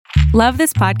Love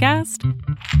this podcast?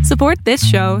 Support this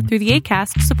show through the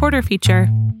Acast supporter feature.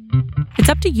 It's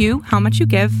up to you how much you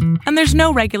give, and there's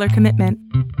no regular commitment.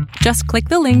 Just click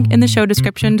the link in the show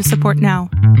description to support now.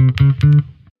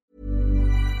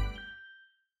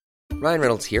 Ryan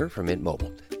Reynolds here from Mint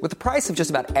Mobile. With the price of just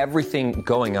about everything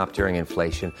going up during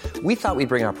inflation, we thought we'd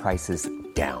bring our prices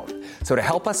down. So to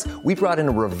help us, we brought in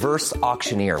a reverse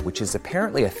auctioneer, which is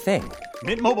apparently a thing.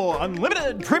 Mint Mobile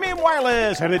Unlimited Premium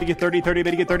Wireless. How to get 30, 30,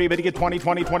 bit to get 30, bit to get 20,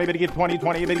 20, 20, bit to get 20,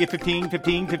 20, bit to get 15,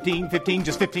 15, 15, 15,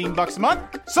 just $15 a month?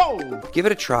 Sold! Give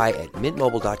it a try at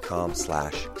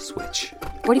mintmobile.com/switch.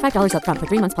 $45 up front for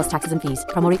 3 months plus taxes and fees.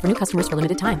 Promo rate for new customers for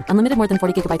limited time. Unlimited more than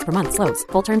 40 gigabytes per month. Slows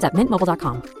full terms at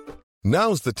mintmobile.com.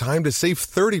 Now's the time to save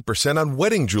 30% on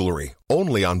wedding jewelry,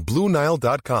 only on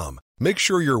BlueNile.com. Make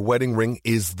sure your wedding ring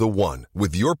is the one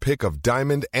with your pick of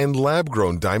diamond and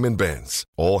lab-grown diamond bands,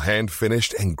 all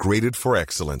hand-finished and graded for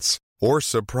excellence. Or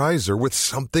surprise her with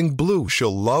something blue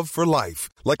she'll love for life,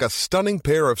 like a stunning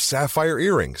pair of sapphire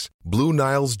earrings. Blue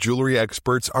Nile's jewelry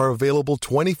experts are available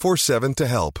 24/7 to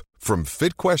help, from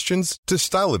fit questions to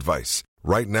style advice.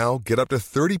 Right now, get up to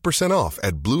 30% off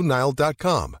at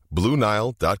BlueNile.com.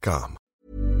 BlueNile.com.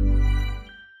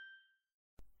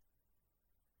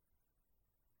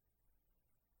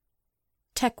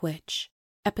 Tech Witch,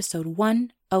 Episode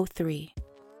 103,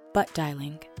 Butt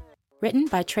Dialing. Written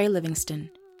by Trey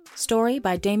Livingston. Story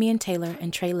by Damian Taylor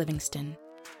and Trey Livingston.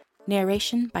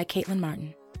 Narration by Caitlin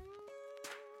Martin.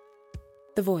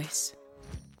 The Voice.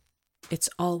 It's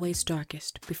always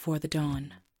darkest before the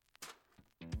dawn.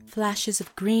 Flashes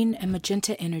of green and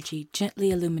magenta energy gently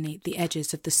illuminate the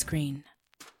edges of the screen.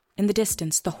 In the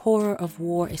distance, the horror of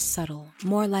war is subtle,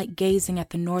 more like gazing at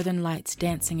the northern lights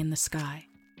dancing in the sky.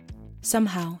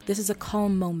 Somehow, this is a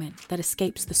calm moment that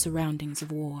escapes the surroundings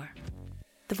of war.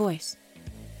 The Voice.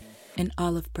 An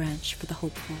olive branch for the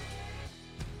hopeful.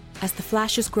 As the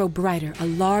flashes grow brighter, a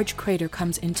large crater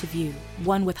comes into view,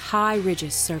 one with high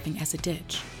ridges serving as a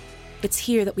ditch. It's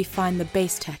here that we find the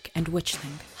Base Tech and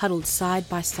Witchling, huddled side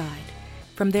by side.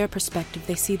 From their perspective,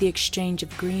 they see the exchange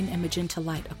of green and magenta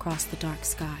light across the dark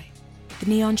sky. The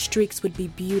neon streaks would be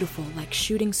beautiful, like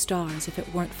shooting stars, if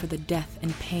it weren't for the death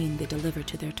and pain they deliver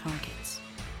to their targets.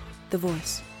 The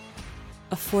Voice.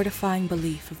 A fortifying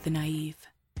belief of the naive.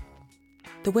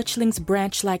 The Witchling's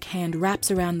branch-like hand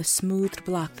wraps around the smoothed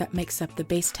block that makes up the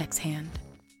Base Tech's hand.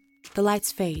 The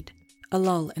lights fade, a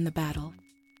lull in the battle.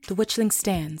 The Witchling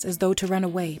stands as though to run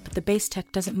away, but the Base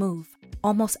Tech doesn't move,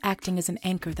 almost acting as an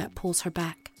anchor that pulls her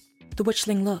back. The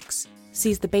Witchling looks,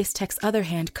 sees the Base Tech's other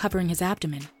hand covering his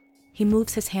abdomen. He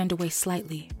moves his hand away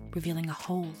slightly, revealing a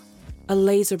hole. A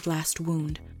laser blast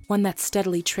wound, one that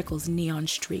steadily trickles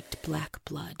neon-streaked black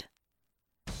blood.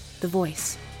 The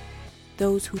Voice.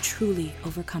 Those who truly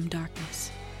overcome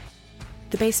darkness.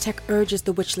 The Base Tech urges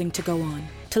the Witchling to go on,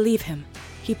 to leave him.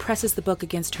 He presses the book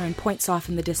against her and points off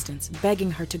in the distance,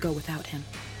 begging her to go without him.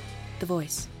 The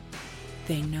Voice.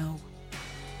 They know.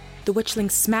 The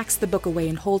Witchling smacks the book away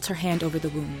and holds her hand over the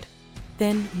wound.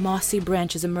 Thin, mossy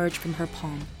branches emerge from her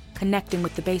palm, connecting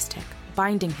with the Base Tech,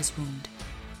 binding his wound,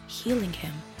 healing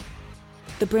him.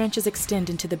 The branches extend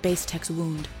into the Base Tech's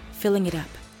wound, filling it up.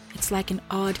 It's like an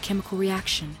odd chemical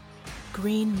reaction.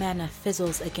 Green mana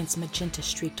fizzles against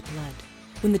magenta-streaked blood.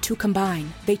 When the two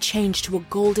combine, they change to a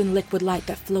golden liquid light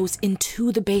that flows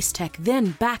into the Base Tech,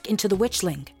 then back into the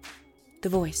Witchling. The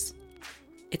Voice.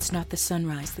 It's not the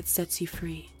sunrise that sets you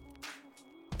free.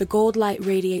 The gold light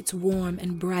radiates warm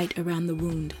and bright around the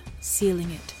wound, sealing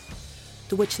it.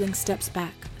 The Witchling steps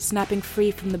back, snapping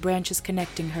free from the branches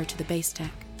connecting her to the Base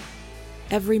Tech.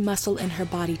 Every muscle in her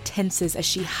body tenses as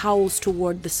she howls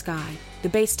toward the sky. The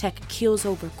Base Tech keels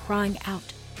over, crying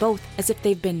out, both as if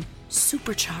they've been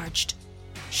supercharged,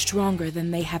 stronger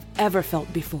than they have ever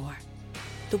felt before.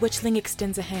 The Witchling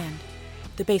extends a hand.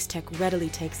 The Base Tech readily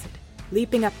takes it,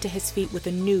 leaping up to his feet with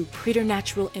a new,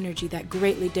 preternatural energy that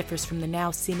greatly differs from the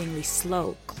now seemingly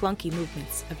slow, clunky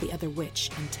movements of the other Witch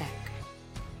and Tech.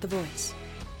 The Voice.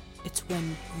 It's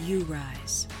when you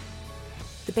rise.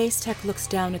 The Base Tech looks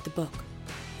down at the book,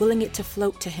 willing it to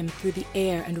float to him through the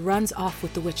air, and runs off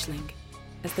with the Witchling,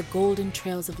 as the golden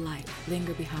trails of light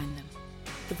linger behind them.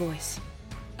 The Voice.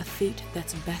 A feat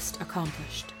that's best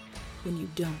accomplished when you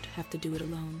don't have to do it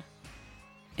alone.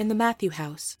 In the Matthew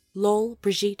house, Lowell,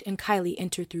 Brigitte, and Kylie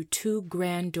enter through two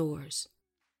grand doors.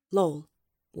 Lowell.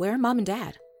 Where are Mom and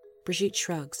Dad? Brigitte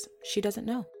shrugs. She doesn't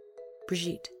know.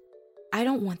 Brigitte. I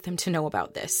don't want them to know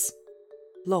about this.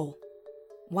 Lowell.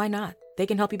 Why not? They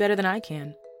can help you better than I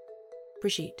can.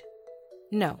 Brigitte.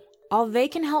 No. All they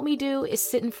can help me do is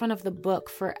sit in front of the book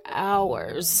for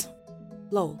hours.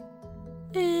 Lowell.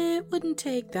 It wouldn't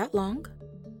take that long.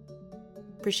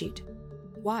 Brigitte.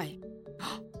 Why?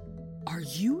 Are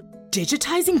you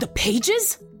digitizing the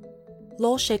pages?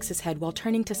 Lowell shakes his head while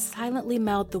turning to silently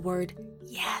mouth the word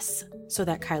yes so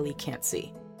that Kylie can't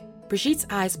see. Brigitte's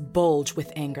eyes bulge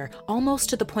with anger, almost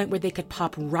to the point where they could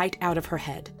pop right out of her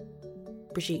head.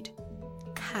 Brigitte.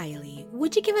 Kylie,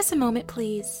 would you give us a moment,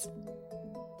 please?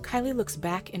 Kylie looks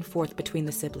back and forth between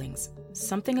the siblings.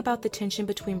 Something about the tension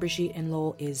between Brigitte and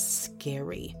Lowell is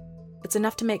scary. It's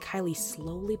enough to make Kylie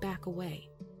slowly back away.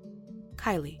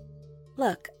 Kylie.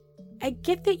 Look, I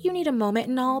get that you need a moment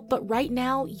and all, but right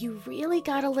now, you really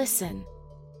gotta listen.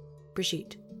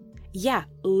 Brigitte. Yeah,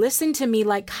 listen to me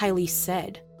like Kylie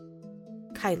said.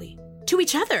 Kylie. To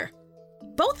each other!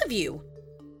 Both of you!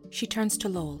 She turns to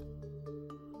Lowell.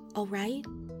 All right?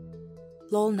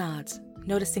 Lowell nods,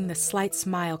 noticing the slight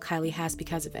smile Kylie has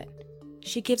because of it.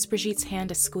 She gives Brigitte's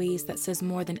hand a squeeze that says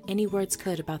more than any words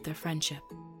could about their friendship.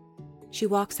 She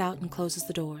walks out and closes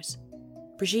the doors.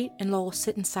 Brigitte and Lowell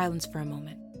sit in silence for a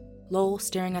moment. Lowell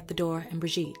staring at the door and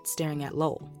Brigitte staring at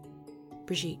Lowell.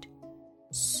 Brigitte.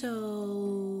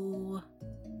 So...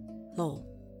 Lowell.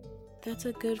 That's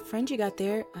a good friend you got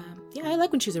there. Yeah, I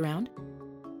like when she's around.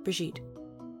 Brigitte.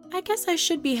 I guess I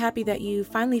should be happy that you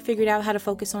finally figured out how to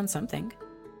focus on something.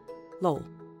 Lowell.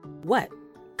 What?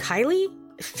 Kylie?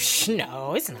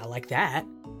 No, it's not like that.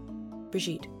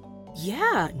 Brigitte.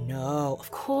 Yeah, no,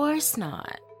 of course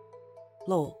not.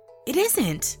 Lowell. It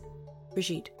isn't.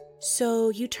 Brigitte. So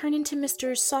you turn into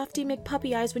Mr. Softy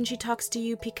McPuppy Eyes when she talks to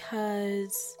you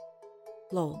because...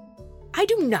 Lowell. I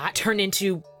do not turn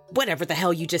into whatever the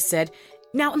hell you just said.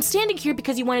 Now, I'm standing here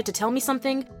because you wanted to tell me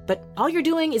something, but all you're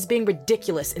doing is being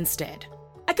ridiculous instead.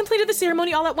 I completed the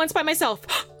ceremony all at once by myself.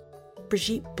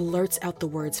 Brigitte blurts out the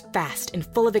words fast and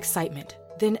full of excitement,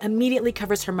 then immediately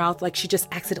covers her mouth like she just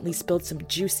accidentally spilled some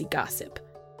juicy gossip.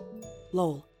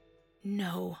 Lowell.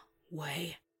 No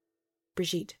way.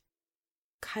 Brigitte.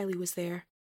 Kylie was there.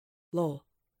 Lowell.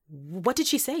 What did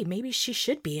she say? Maybe she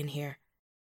should be in here.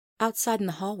 Outside in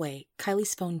the hallway,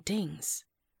 Kylie's phone dings.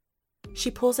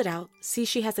 She pulls it out, sees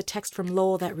she has a text from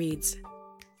Lowell that reads,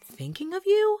 "Thinking of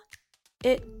you?"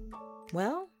 It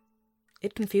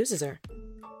confuses her.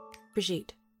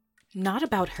 Brigitte. Not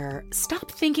about her.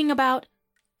 Stop thinking about...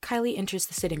 Kylie enters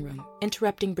the sitting room,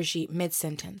 interrupting Brigitte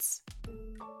mid-sentence.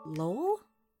 Lowell?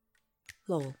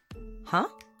 Lowell. Huh?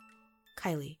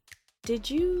 Kylie. Did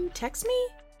you text me?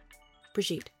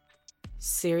 Brigitte.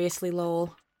 Seriously,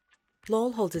 Lowell?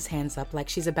 Lowell holds his hands up like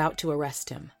she's about to arrest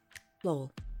him.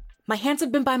 Lowell. My hands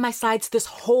have been by my sides this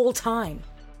whole time.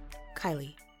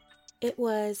 Kylie. It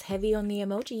was heavy on the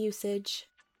emoji usage.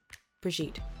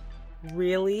 Brigitte.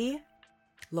 Really?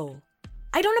 Lowell.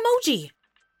 I don't emoji!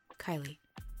 Kylie.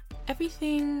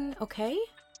 Everything okay?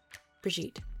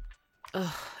 Brigitte.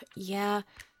 Ugh, yeah.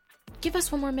 Give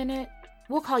us one more minute.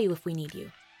 We'll call you if we need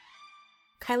you.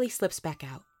 Kylie slips back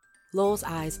out. Lowell's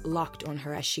eyes locked on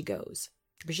her as she goes.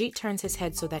 Brigitte turns his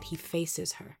head so that he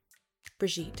faces her.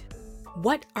 Brigitte.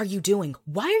 What are you doing?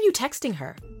 Why are you texting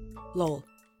her? Lowell.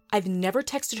 I've never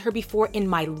texted her before in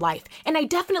my life, and I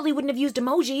definitely wouldn't have used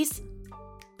emojis.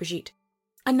 Brigitte.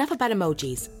 Enough about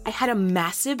emojis. I had a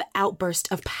massive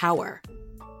outburst of power.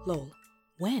 Lowell.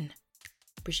 When?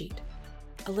 Brigitte.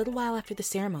 A little while after the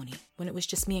ceremony, when it was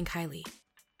just me and Kylie.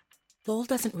 Lowell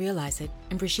doesn't realize it,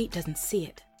 and Brigitte doesn't see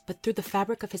it, but through the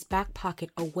fabric of his back pocket,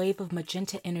 a wave of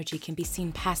magenta energy can be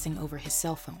seen passing over his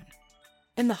cell phone.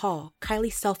 In the hall,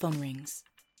 Kylie's cell phone rings.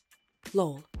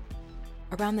 Lowell.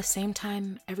 Around the same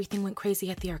time everything went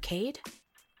crazy at the arcade?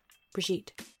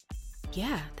 Brigitte.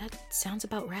 Yeah, that sounds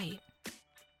about right.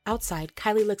 Outside,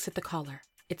 Kylie looks at the caller.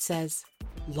 It says,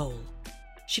 Lowell.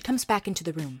 She comes back into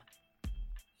the room.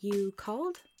 You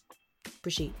called?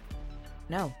 Brigitte.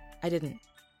 No, I didn't.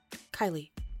 Kylie.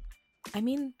 I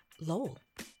mean, Lowell.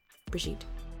 Brigitte.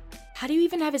 How do you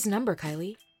even have his number,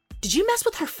 Kylie? Did you mess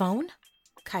with her phone?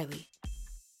 Kylie.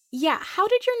 Yeah, how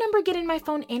did your number get in my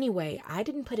phone anyway? I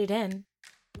didn't put it in.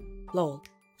 Lowell.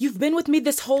 You've been with me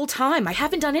this whole time. I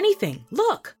haven't done anything.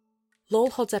 Look.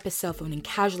 Lowell holds up his cell phone and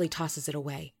casually tosses it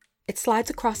away. It slides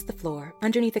across the floor,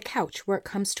 underneath a couch where it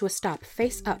comes to a stop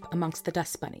face up amongst the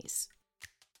dust bunnies.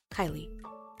 Kylie.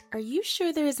 Are you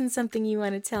sure there isn't something you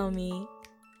want to tell me?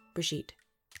 Brigitte.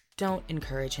 Don't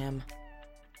encourage him.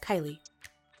 Kylie.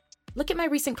 Look at my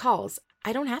recent calls.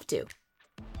 I don't have to.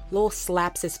 Lowell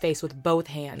slaps his face with both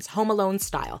hands, Home Alone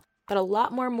style, but a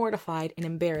lot more mortified and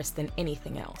embarrassed than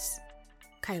anything else.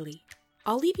 Kylie.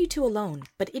 I'll leave you two alone,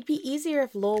 but it'd be easier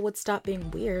if Lowell would stop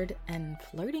being weird and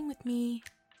flirting with me.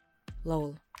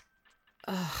 Lowell.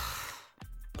 Ugh.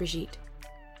 Brigitte.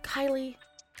 Kylie.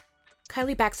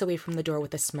 Kylie backs away from the door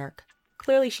with a smirk.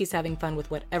 Clearly she's having fun with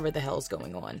whatever the hell's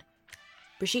going on.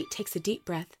 Brigitte takes a deep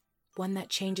breath, one that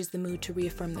changes the mood to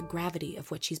reaffirm the gravity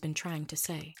of what she's been trying to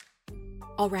say.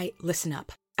 All right, listen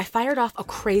up. I fired off a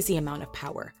crazy amount of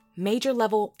power. Major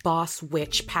level boss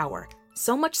witch power.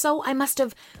 So much so, I must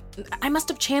have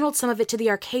channeled some of it to the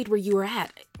arcade where you were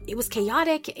at. It was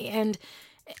chaotic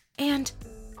and...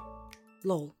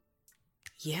 Lol.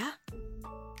 Yeah?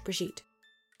 Brigitte.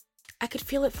 I could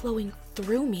feel it flowing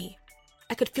through me.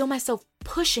 I could feel myself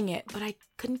pushing it, but I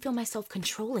couldn't feel myself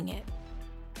controlling it.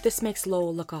 This makes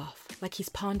Lowell look off, like he's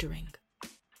pondering.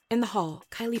 In the hall,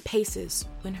 Kylie paces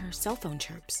when her cell phone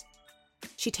chirps.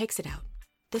 She takes it out.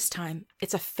 This time,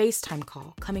 it's a FaceTime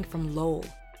call coming from Lowell.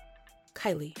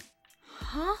 Kylie.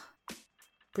 Huh?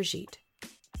 Brigitte.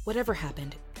 Whatever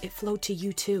happened, it flowed to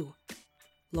you too.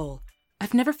 Lowell.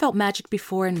 I've never felt magic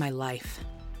before in my life.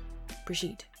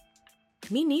 Brigitte.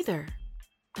 Me neither.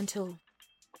 Until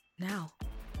now.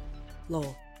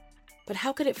 Lowell. But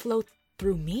how could it flow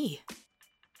through me?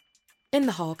 In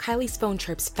the hall, Kylie's phone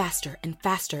chirps faster and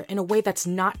faster in a way that's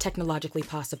not technologically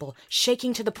possible,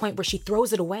 shaking to the point where she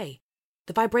throws it away.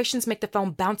 The vibrations make the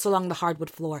phone bounce along the hardwood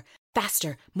floor,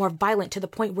 faster, more violent to the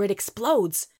point where it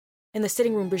explodes. In the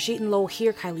sitting room, Brigitte and Lowell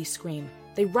hear Kylie scream.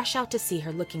 They rush out to see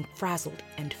her looking frazzled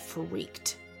and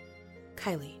freaked.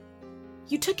 Kylie.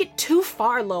 You took it too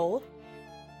far, Lowell.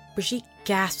 Brigitte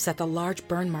gasps at the large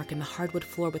burn mark in the hardwood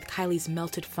floor with Kylie's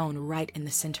melted phone right in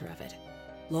the center of it.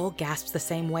 Lowell gasps the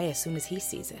same way as soon as he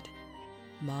sees it.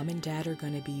 Mom and Dad are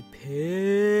gonna be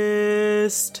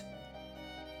pissed.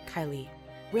 Kylie.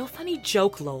 Real funny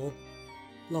joke, Lowell.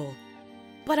 Lowell.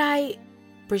 But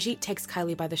Brigitte takes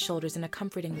Kylie by the shoulders in a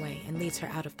comforting way and leads her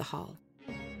out of the hall.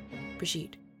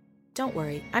 Brigitte. Don't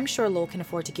worry, I'm sure Lowell can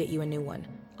afford to get you a new one.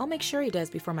 I'll make sure he does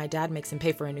before my dad makes him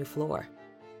pay for a new floor.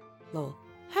 Lowell.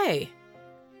 Hey!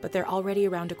 But they're already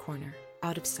around a corner,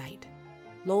 out of sight.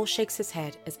 Lowell shakes his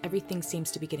head as everything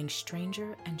seems to be getting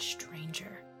stranger and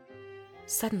stranger.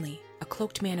 Suddenly, a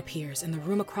cloaked man appears in the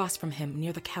room across from him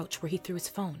near the couch where he threw his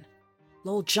phone.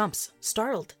 Lowell jumps,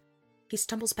 startled. He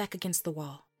stumbles back against the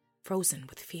wall, frozen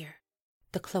with fear.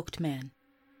 The cloaked man.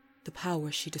 The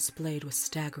power she displayed was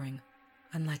staggering,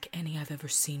 unlike any I've ever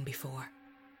seen before.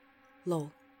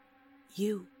 Lowell.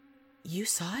 You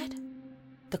saw it?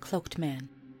 The cloaked man.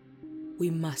 We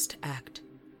must act.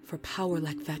 For power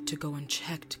like that to go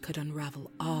unchecked could unravel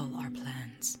all our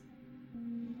plans.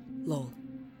 Lowell.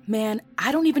 Man,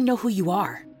 I don't even know who you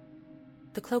are.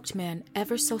 The cloaked man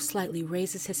ever so slightly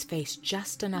raises his face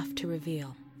just enough to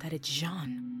reveal that it's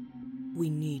Jean. We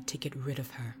need to get rid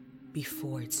of her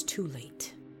before it's too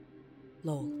late.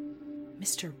 Lowell.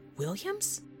 Mr.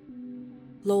 Williams?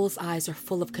 Lowell's eyes are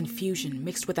full of confusion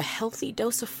mixed with a healthy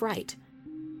dose of fright.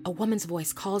 A woman's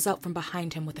voice calls out from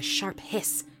behind him with a sharp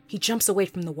hiss. He jumps away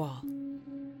from the wall.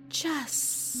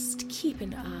 Just keep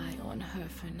an eye on her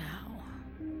for now.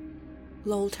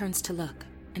 Lowell turns to look,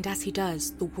 and as he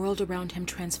does, the world around him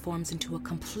transforms into a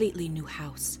completely new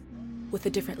house, with a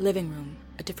different living room,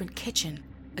 a different kitchen,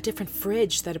 a different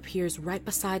fridge that appears right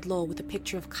beside Lowell with a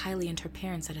picture of Kylie and her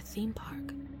parents at a theme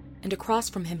park. And across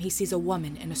from him, he sees a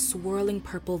woman in a swirling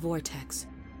purple vortex.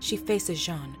 She faces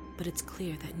Jean, but it's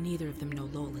clear that neither of them know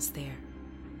Lowell is there.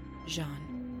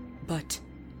 Jean. But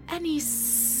any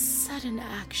sudden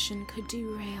action could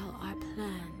derail our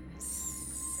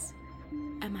plans.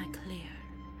 Am I clear?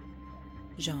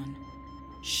 Jean.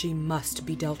 She must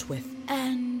be dealt with.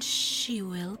 And she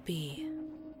will be.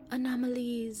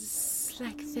 Anomalies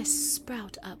like this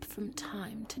sprout up from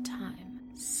time to time.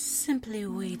 Simply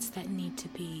weeds that need to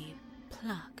be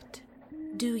plucked.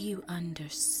 Do you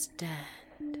understand?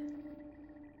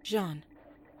 Jean.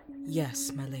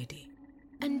 Yes, my lady.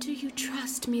 And do you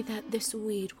trust me that this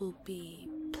weed will be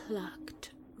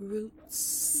plucked,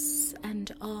 roots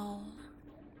and all?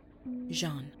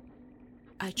 Jean.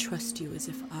 I trust you as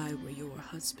if I were your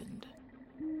husband.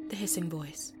 The hissing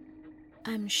voice.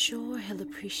 I'm sure he'll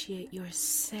appreciate your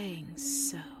saying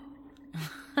so.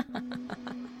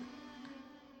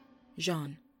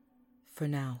 Jean. For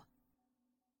now.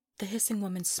 The hissing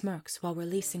woman smirks while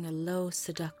releasing a low,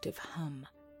 seductive hum.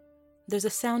 There's a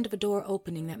sound of a door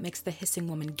opening that makes the hissing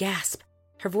woman gasp.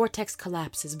 Her vortex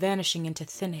collapses, vanishing into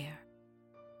thin air.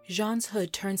 Jean's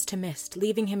hood turns to mist,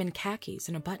 leaving him in khakis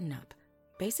and a button-up.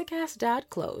 Basic-ass dad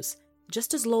clothes,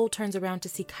 just as Lowell turns around to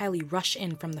see Kylie rush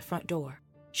in from the front door.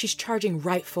 She's charging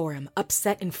right for him,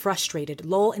 upset and frustrated.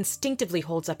 Lowell instinctively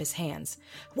holds up his hands.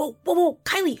 Whoa,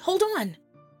 Kylie, hold on!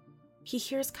 He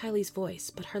hears Kylie's voice,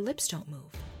 but her lips don't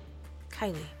move.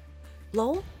 Kylie.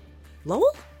 Lowell?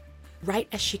 Lowell? Right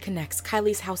as she connects,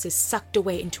 Kylie's house is sucked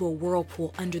away into a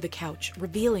whirlpool under the couch,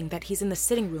 revealing that he's in the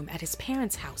sitting room at his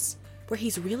parents' house, where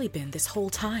he's really been this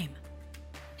whole time.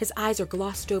 His eyes are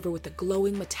glossed over with a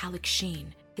glowing metallic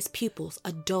sheen, his pupils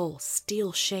a dull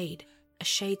steel shade, a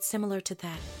shade similar to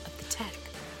that of the tech.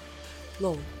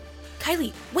 Lowell.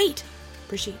 Kylie, wait!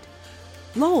 Brigitte.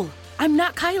 Lowell, I'm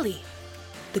not Kylie!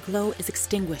 The glow is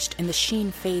extinguished and the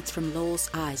sheen fades from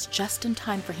Lowell's eyes just in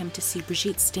time for him to see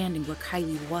Brigitte standing where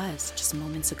Kylie was just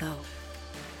moments ago.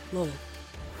 Lowell.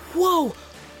 Whoa!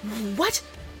 What?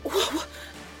 Whoa!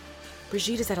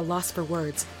 Brigitte is at a loss for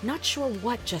words, not sure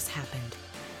what just happened.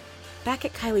 Back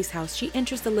at Kylie's house, she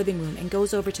enters the living room and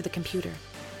goes over to the computer.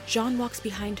 Jean walks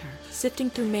behind her, sifting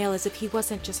through mail as if he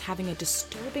wasn't just having a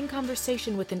disturbing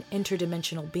conversation with an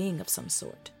interdimensional being of some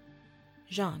sort.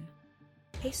 Jean.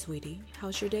 Hey, sweetie,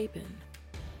 how's your day been?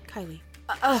 Kylie.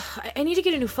 I need to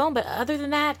get a new phone, but other than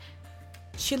that...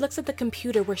 She looks at the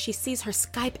computer where she sees her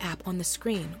Skype app on the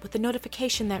screen with a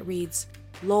notification that reads,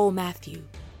 Lowell Matthew,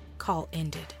 call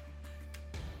ended.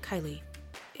 Kylie.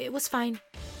 It was fine.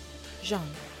 Jean.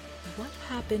 What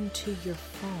happened to your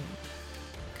phone?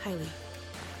 Kylie.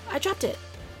 I dropped it.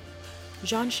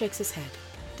 Jean shakes his head,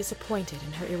 disappointed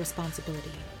in her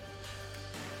irresponsibility.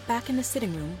 Back in the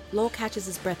sitting room, Lowell catches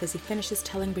his breath as he finishes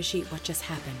telling Brigitte what just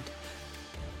happened.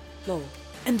 Lowell.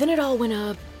 And then it all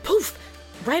went, poof!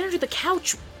 Right under the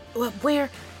couch, where...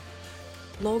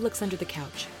 Lowell looks under the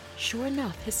couch. Sure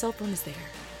enough, his cell phone is there.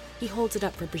 He holds it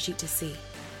up for Brigitte to see.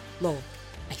 Lowell.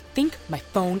 I think my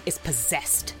phone is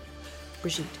possessed.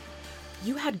 Brigitte.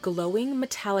 You had glowing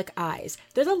metallic eyes.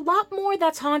 There's a lot more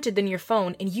that's haunted than your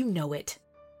phone, and you know it.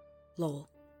 Lowell.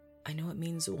 I know it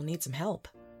means we'll need some help.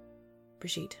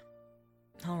 Brigitte.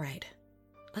 All right.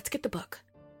 Let's get the book.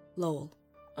 Lowell.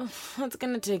 Oh, it's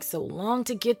gonna take so long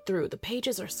to get through. The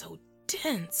pages are so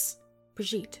dense.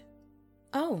 Brigitte.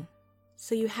 Oh,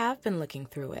 so you have been looking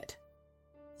through it.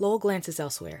 Lowell glances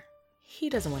elsewhere. He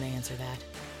doesn't want to answer that.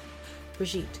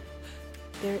 Brigitte.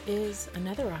 There is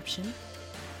another option.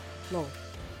 Lowell.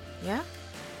 Yeah?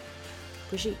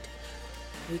 Brigitte.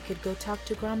 We could go talk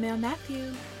to Grandmère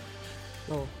Matthew.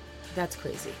 Lowell. That's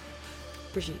crazy.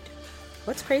 Brigitte.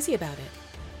 What's crazy about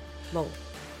it? Lowell.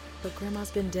 But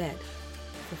Grandma's been dead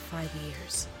for 5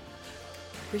 years.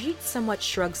 Brigitte somewhat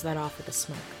shrugs that off with a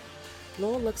smirk.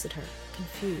 Lowell looks at her,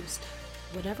 confused.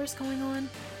 Whatever's going on,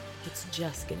 it's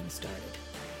just getting started.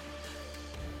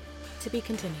 To be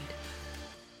continued.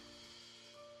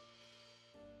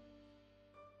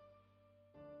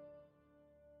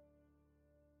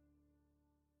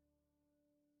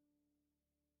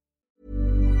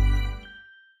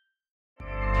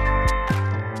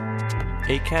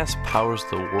 Acast powers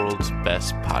the world's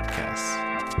best podcasts.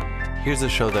 Here's a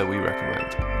show that we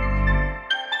recommend.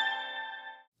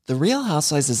 The Real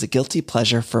Housewives is a guilty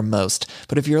pleasure for most,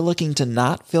 but if you're looking to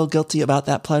not feel guilty about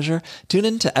that pleasure, tune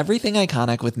in to Everything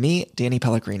Iconic with me, Danny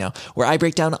Pellegrino, where I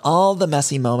break down all the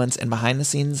messy moments and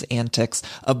behind-the-scenes antics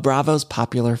of Bravo's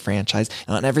popular franchise.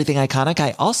 And on Everything Iconic,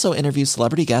 I also interview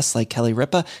celebrity guests like Kelly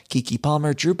Ripa, Keke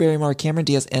Palmer, Drew Barrymore, Cameron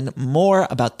Diaz, and more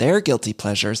about their guilty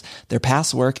pleasures, their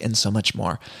past work, and so much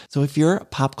more. So if you're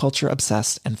pop culture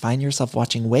obsessed and find yourself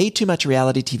watching way too much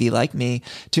reality TV like me,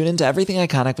 tune in to Everything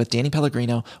Iconic with Danny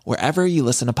Pellegrino, wherever you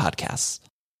listen to podcasts.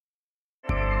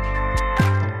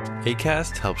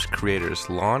 Acast helps creators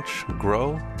launch,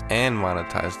 grow, and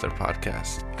monetize their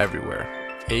podcasts everywhere.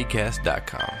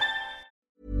 Acast.com.